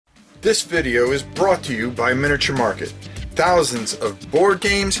This video is brought to you by Miniature Market. Thousands of board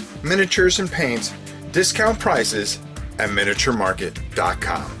games, miniatures, and paints, discount prices at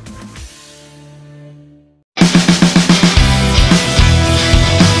miniaturemarket.com.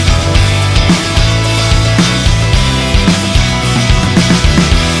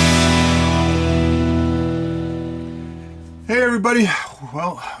 Hey everybody,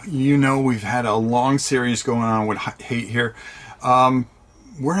 well, you know we've had a long series going on with hate here.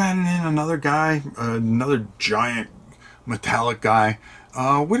 We're adding in another guy, another giant metallic guy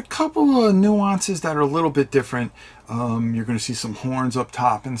with a couple of nuances that are a little bit different. You're going to see some horns up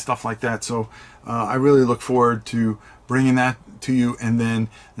top and stuff like that, so I really look forward to bringing that to you. And then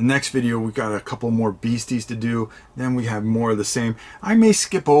the next video, we got a couple more beasties to do, then we have more of the same. I may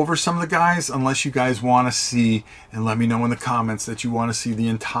skip over some of the guys unless you guys want to see, and let me know in the comments that you want to see the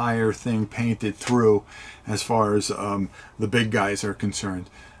entire thing painted through as far as the big guys are concerned.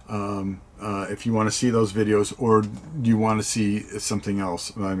 If you want to see those videos, or you want to see something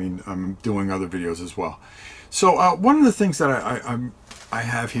else, I mean, I'm doing other videos as well. So one of the things that I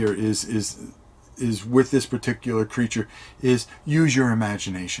have here is with this particular creature is use your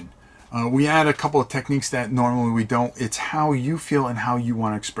imagination. We add a couple of techniques that normally we don't. It's how you feel and how you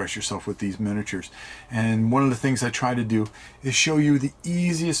want to express yourself with these miniatures. And one of the things I try to do is show you the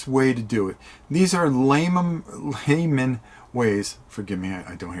easiest way to do it. These are layman ways, forgive me,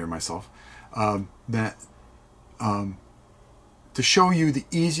 I don't hear myself, to show you the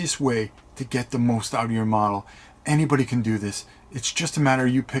easiest way to get the most out of your model. Anybody can do this. It's just a matter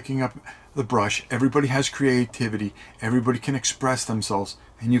of you picking up the brush. Everybody has creativity. Everybody can express themselves,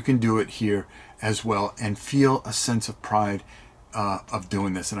 and you can do it here as well and feel a sense of pride of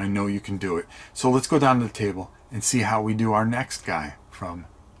doing this, and I know you can do it. So let's go down to the table and see how we do our next guy from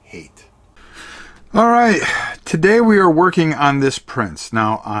Hate. All right, today we are working on this prince.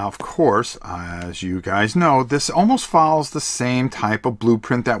 Now, of course, as you guys know, this almost follows the same type of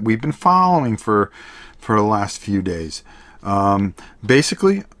blueprint that we've been following for the last few days.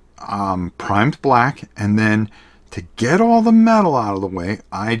 Basically, primed black, and then to get all the metal out of the way,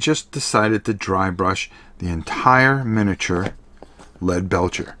 I just decided to dry brush the entire miniature lead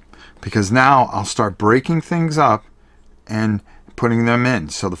belcher, because now I'll start breaking things up and putting them in.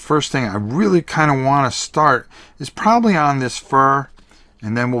 So the first thing I really kind of want to start is probably on this fur,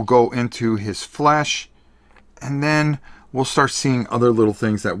 and then we'll go into his flesh, and then we'll start seeing other little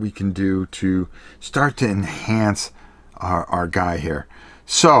things that we can do to start to enhance our guy here.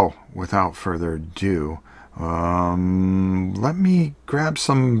 So without further ado, let me grab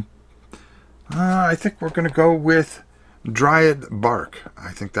some, I think we're going to go with dryad bark.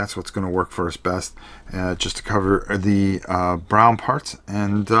 I think that's what's going to work for us best, just to cover the brown parts,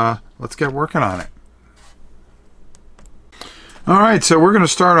 and let's get working on it. Alright, so we're going to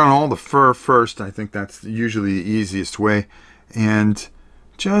start on all the fur first. I think that's usually the easiest way, and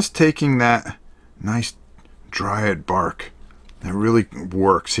just taking that nice dryad bark that really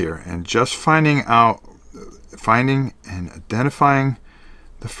works here, and just finding and identifying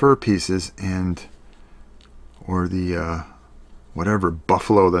the fur pieces, and or the whatever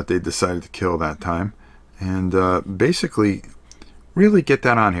buffalo that they decided to kill that time, and basically really get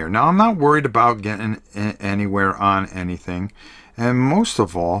that on here. Now, I'm not worried about getting anywhere on anything, and most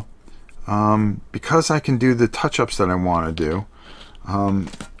of all, because I can do the touch-ups that I want to do,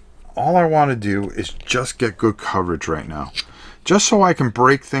 all I want to do is just get good coverage right now, just so I can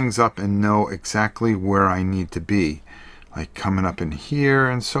break things up and know exactly where I need to be, like coming up in here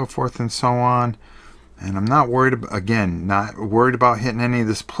and so forth and so on. And I'm not worried about, again, not worried about hitting any of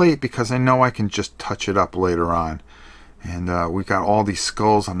this plate, because I know I can just touch it up later on. And we got all these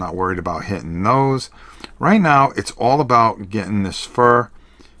skulls. I'm not worried about hitting those. Right now, it's all about getting this fur,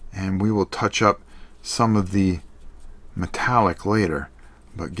 and we will touch up some of the metallic later.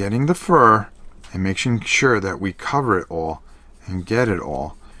 But getting the fur and making sure that we cover it all and get it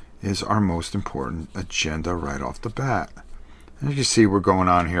all is our most important agenda right off the bat. As you can see, we're going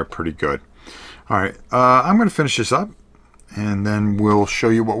on here pretty good. Alright, I'm going to finish this up, and then we'll show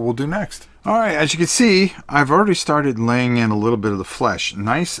you what we'll do next. Alright, as you can see, I've already started laying in a little bit of the flesh.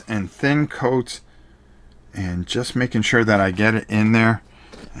 Nice and thin coats, and just making sure that I get it in there.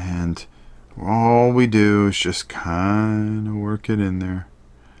 And all we do is just kind of work it in there.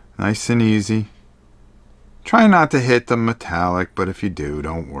 Nice and easy. Try not to hit the metallic, but if you do,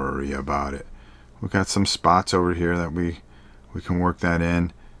 don't worry about it. We've got some spots over here that we can work that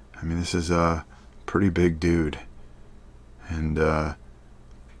in. I mean, this is a pretty big dude, and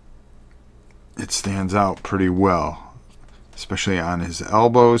it stands out pretty well, especially on his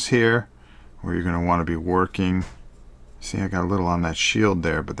elbows here, where you're going to want to be working See, I got a little on that shield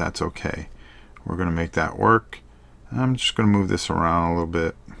there, but that's okay. We're going to make that work. I'm just going to move this around a little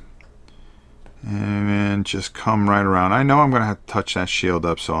bit. And then just come right around. I know I'm going to have to touch that shield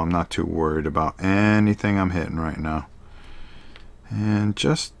up, so I'm not too worried about anything I'm hitting right now. And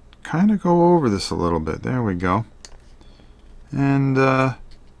just kind of go over this a little bit. There we go. And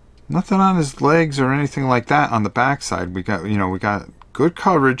nothing on his legs or anything like that on the back side. We got, we got good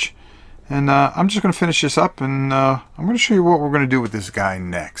coverage. And I'm just going to finish this up, and I'm going to show you what we're going to do with this guy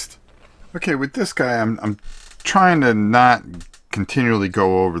next. Okay, with this guy, I'm trying to not continually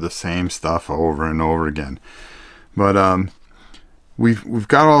go over the same stuff over and over again. But we've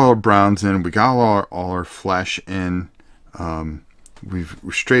got all our browns in, we got all our flesh in, we've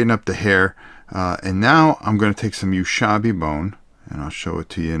straightened up the hair, and now I'm going to take some Ushabi bone, and I'll show it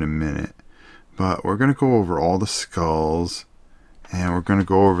to you in a minute. But we're going to go over all the skulls, and we're going to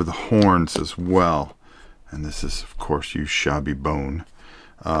go over the horns as well. And this is, of course, Ushabi bone.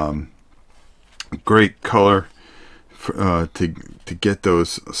 Great color to get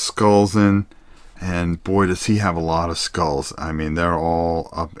those skulls in. And boy, does he have a lot of skulls. I mean, they're all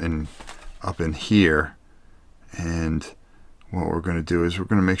up in here. And what we're going to do is we're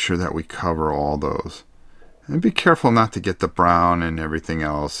going to make sure that we cover all those. And be careful not to get the brown and everything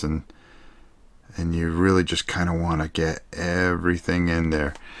else. And you really just kind of want to get everything in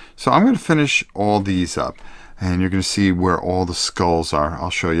there. So I'm going to finish all these up, and you're going to see where all the skulls are. I'll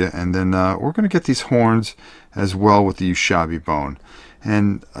show you, and then we're going to get these horns as well with the Ushabi bone.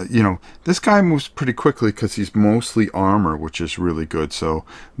 And this guy moves pretty quickly because he's mostly armor, which is really good. So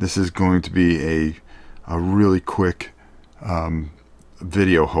this is going to be a really quick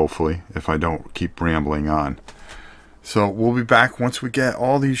video, hopefully, if I don't keep rambling on. So we'll be back once we get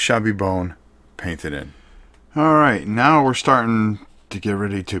all these Ushabi bone painted in. Alright, now we're starting to get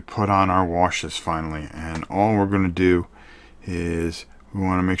ready to put on our washes finally, and all we're going to do is we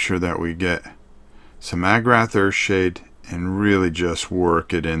want to make sure that we get some Agrath Earthshade and really just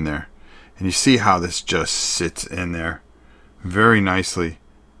work it in there. And you see how this just sits in there very nicely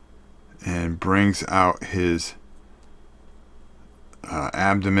and brings out his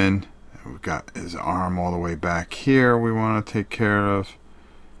abdomen. We've got his arm all the way back here we want to take care of.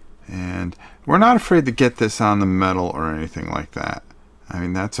 And we're not afraid to get this on the metal or anything like that. I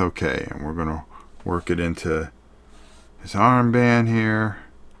mean, that's okay. And we're going to work it into his armband here.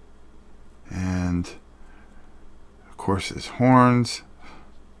 And, of course, his horns.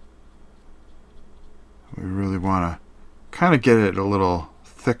 We really want to kind of get it a little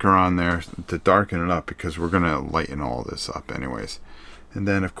thicker on there to darken it up, because we're going to lighten all this up anyways. And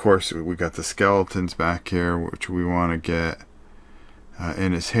then, of course, we got the skeletons back here, which we want to get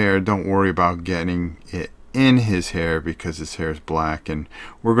in his hair. Don't worry about getting it in his hair because his hair is black, and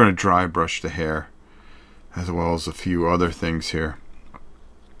we're going to dry brush the hair as well as a few other things here.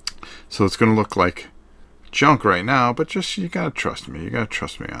 So it's going to look like junk right now, but just you got to trust me. You got to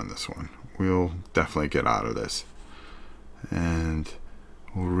trust me on this one. We'll definitely get out of this, and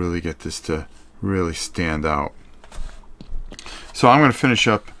we'll really get this to really stand out. So I'm going to finish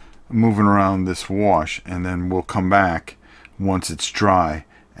up moving around this wash, and then we'll come back once it's dry,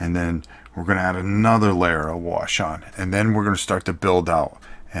 and then we're going to add another layer of wash on, and then we're going to start to build out,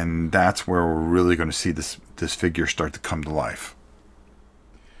 and that's where we're really going to see this figure start to come to life.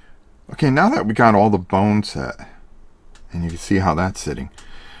 Okay, now that we got all the bone set, and you can see how that's sitting,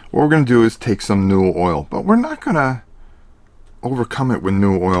 what we're going to do is take some new oil, but we're not going to overcome it with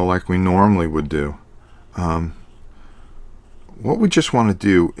new oil like we normally would do. What we just want to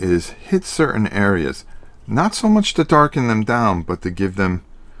do is hit certain areas. Not so much to darken them down, but to give them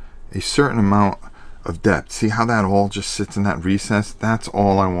a certain amount of depth. See how that all just sits in that recess? That's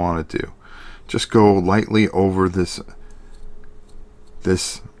all I want to do. Just go lightly over this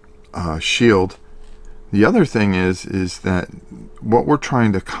shield. The other thing is that what we're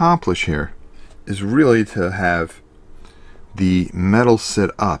trying to accomplish here is really to have the metal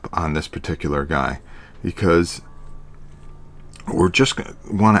sit up on this particular guy, because we're just going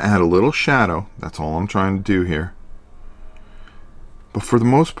to want to add a little shadow. That's all I'm trying to do here. But for the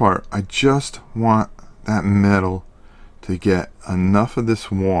most part, I just want that metal to get enough of this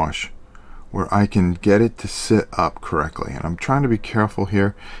wash where I can get it to sit up correctly. And I'm trying to be careful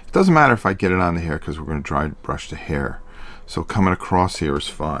here. It doesn't matter if I get it on the hair, because we're going to dry brush the hair. So coming across here is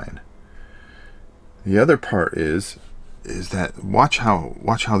fine. The other part is that watch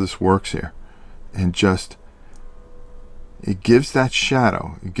how this works here. And just, it gives that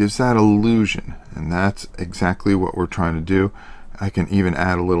shadow, it gives that illusion, and that's exactly what we're trying to do. I can even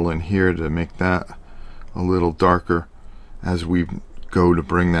add a little in here to make that a little darker as we go to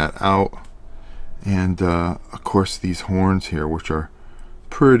bring that out. And of course these horns here, which are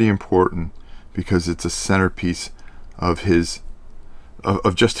pretty important because it's a centerpiece of his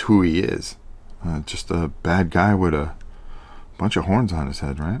of just who he is. Just a bad guy with a bunch of horns on his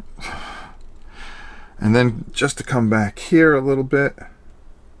head, right? And then just to come back here a little bit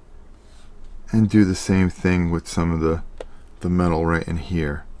and do the same thing with some of the metal right in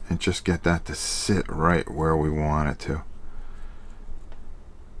here, and just get that to sit right where we want it to.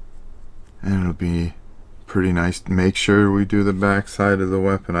 And it'll be pretty nice. Make sure we do the back side of the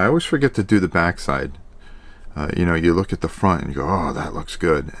weapon. I always forget to do the back side. You know, you look at the front and you go, oh, that looks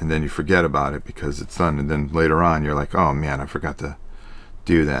good, and then you forget about it because it's done, and then later on you're like, oh man, I forgot to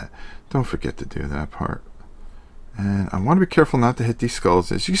do that. Don't forget to do that part. And I want to be careful not to hit these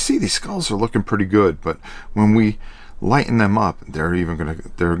skulls. As you see, these skulls are looking pretty good, but when we lighten them up, they're even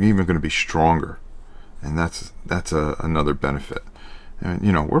gonna be stronger, and that's another benefit. And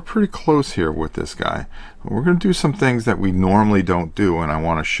you know, we're pretty close here with this guy. We're gonna do some things that we normally don't do, and I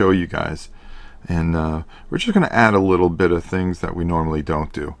want to show you guys. And we're just going to add a little bit of things that we normally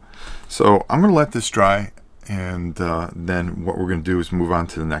don't do. So I'm going to let this dry, and then what we're going to do is move on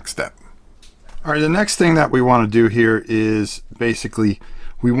to the next step. All right, the next thing that we want to do here is basically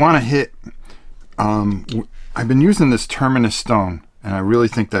we want to hit, I've been using this Terminus stone, and I really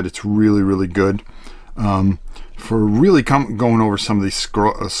think that it's really, really good for really going over some of these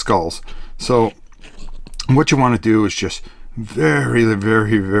skulls. So what you want to do is just very,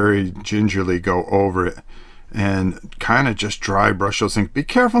 very, very gingerly go over it and kind of just dry brush those things. Be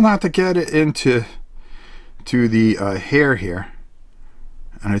careful not to get it into the hair here,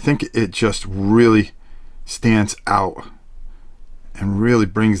 and I think it just really stands out and really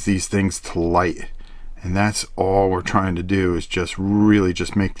brings these things to light. And that's all we're trying to do, is just really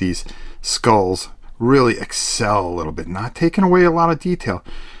just make these skulls really excel a little bit, not taking away a lot of detail.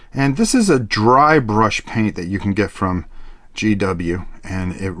 And this is a dry brush paint that you can get from GW,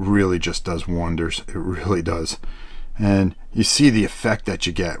 and it really just does wonders. It really does. And you see the effect that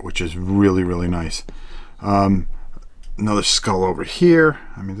you get, which is really, really nice. Another skull over here.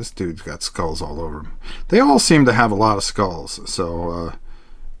 I mean, this dude's got skulls all over him. They all seem to have a lot of skulls, so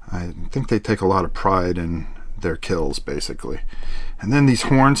I think they take a lot of pride in their kills, basically. And then these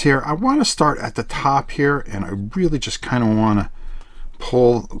horns here, I want to start at the top here, and I really just kind of want to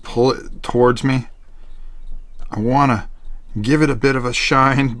pull it towards me. I want to give it a bit of a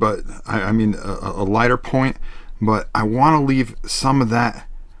shine, but I mean a lighter point, but I want to leave some of that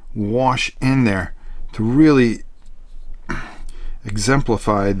wash in there to really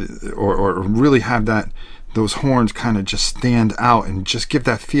exemplify or really have those horns kind of just stand out and just give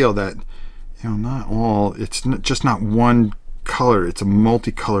that feel that, you know, it's just not one color, it's a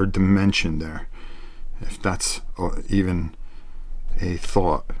multicolored dimension there, if that's even a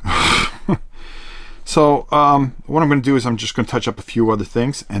thought. So what I'm going to do is I'm just going to touch up a few other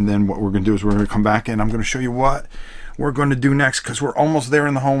things, and then what we're going to do is we're going to come back and I'm going to show you what we're going to do next, because we're almost there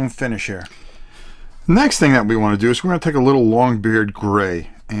in the home finish here. Next thing that we want to do is we're going to take a little Longbeard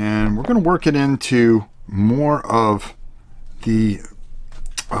gray, and we're going to work it into more of the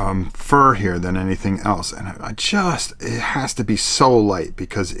fur here than anything else. And it has to be so light,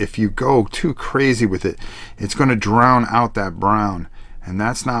 because if you go too crazy with it, it's going to drown out that brown. And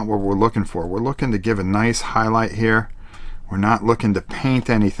that's not what we're looking for. We're looking to give a nice highlight here. We're not looking to paint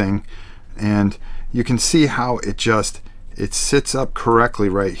anything. And you can see how it sits up correctly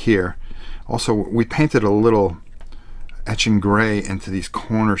right here. Also, we painted a little etching gray into these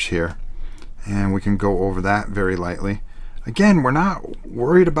corners here, and we can go over that very lightly. Again, we're not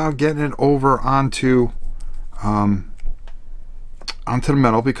worried about getting it over onto the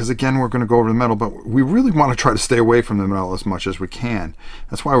metal, because again, we're going to go over the metal, but we really want to try to stay away from the metal as much as we can.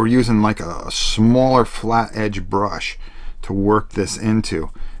 That's why we're using like a smaller flat edge brush to work this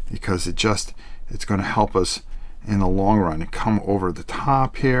into, because it's going to help us in the long run. And come over the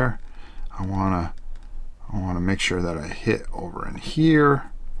top here, I want to make sure that I hit over in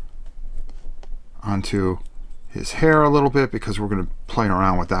here onto his hair a little bit, because we're going to play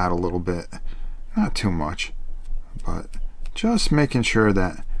around with that a little bit, not too much, but just making sure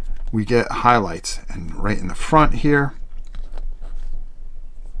that we get highlights. And right in the front here,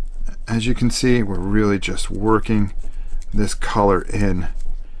 as you can see, we're really just working this color in,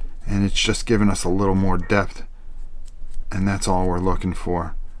 and it's just giving us a little more depth, and that's all we're looking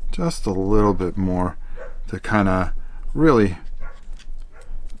for. Just a little bit more to kind of really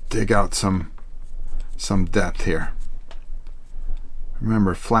dig out some depth here.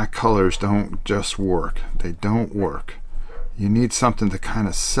 Remember, flat colors don't just work. They don't work. You need something to kind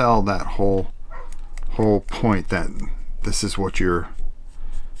of sell that whole point that this is what your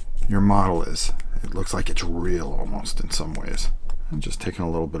model is. It looks like it's real almost in some ways. I'm just taking a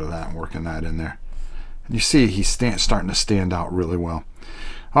little bit of that and working that in there. And you see he's starting to stand out really well.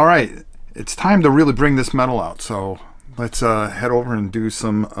 All right, it's time to really bring this metal out. So let's head over and do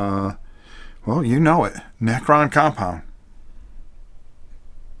some, well, you know it, Necron compound.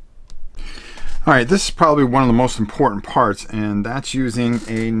 All right, this is probably one of the most important parts, and that's using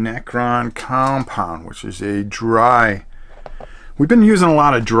a Necron compound, which is a dry. We've been using a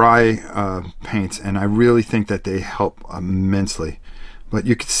lot of dry paints, and I really think that they help immensely. But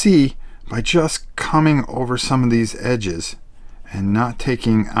you can see by just coming over some of these edges and not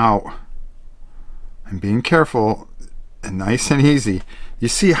taking out and being careful and nice and easy, you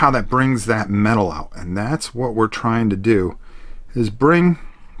see how that brings that metal out. And that's what we're trying to do, is bring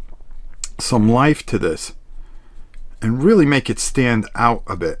some life to this and really make it stand out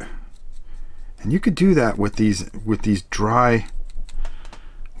a bit. And you could do that with these dry,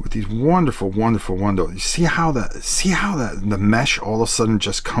 with these wonderful windows. You see how the mesh all of a sudden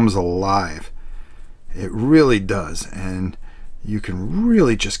just comes alive. It really does, and you can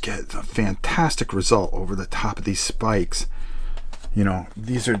really just get a fantastic result over the top of these spikes. You know,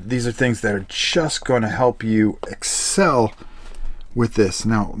 these are things that are just going to help you excel with this.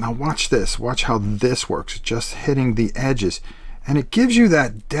 Now watch this. Watch how this works. Just hitting the edges, and it gives you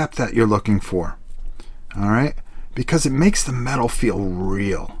that depth that you're looking for. All right, because it makes the metal feel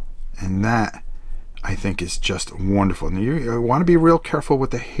real, and that I think is just wonderful. And you want to be real careful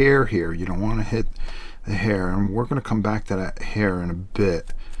with the hair here. You don't want to hit the hair, and we're going to come back to that hair in a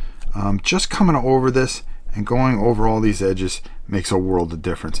bit. Just coming over this and going over all these edges makes a world of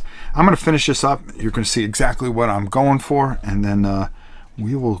difference. I'm going to finish this up. You're going to see exactly what I'm going for, and then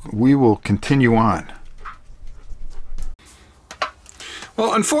we will continue on.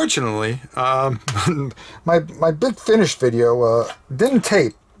 Well, unfortunately, my big finish video didn't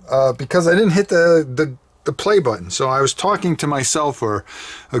tape because I didn't hit the play button. So I was talking to myself for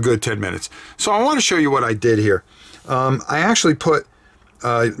a good 10 minutes. So I want to show you what I did here. I actually put,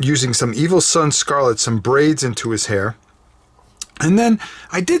 using some Evil Sun Scarlet, some braids into his hair. And then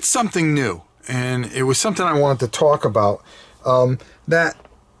I did something new, and it was something I wanted to talk about,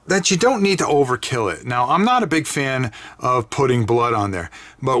 that you don't need to overkill it. Now, I'm not a big fan of putting blood on there,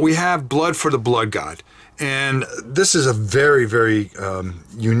 but we have blood for the blood god. And this is a very, very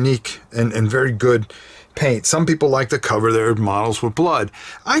unique and very good paint. Some people like to cover their models with blood.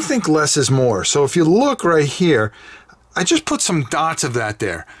 I think less is more. So if you look right here, I just put some dots of that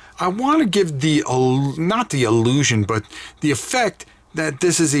there. I want to give the, not the illusion, but the effect that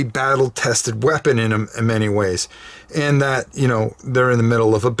this is a battle-tested weapon in many ways, and that, you know, they're in the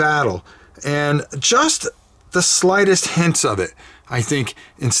middle of a battle. And just the slightest hints of it, I think,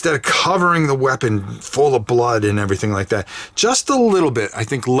 instead of covering the weapon full of blood and everything like that, just a little bit, I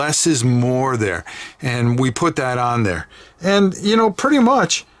think less is more there. And we put that on there. And, you know, pretty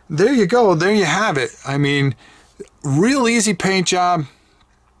much, there you go. There you have it. I mean, real easy paint job.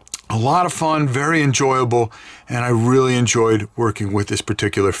 A lot of fun, very enjoyable, and I really enjoyed working with this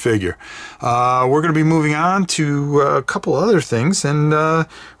particular figure. We're going to be moving on to a couple other things, and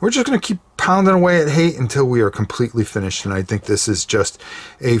we're just going to keep pounding away at hate until we are completely finished. And I think this is just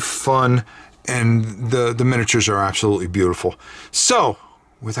a fun, and the miniatures are absolutely beautiful. So,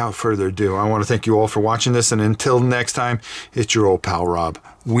 without further ado, I want to thank you all for watching this, and until next time, it's your old pal Rob.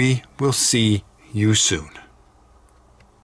 We will see you soon.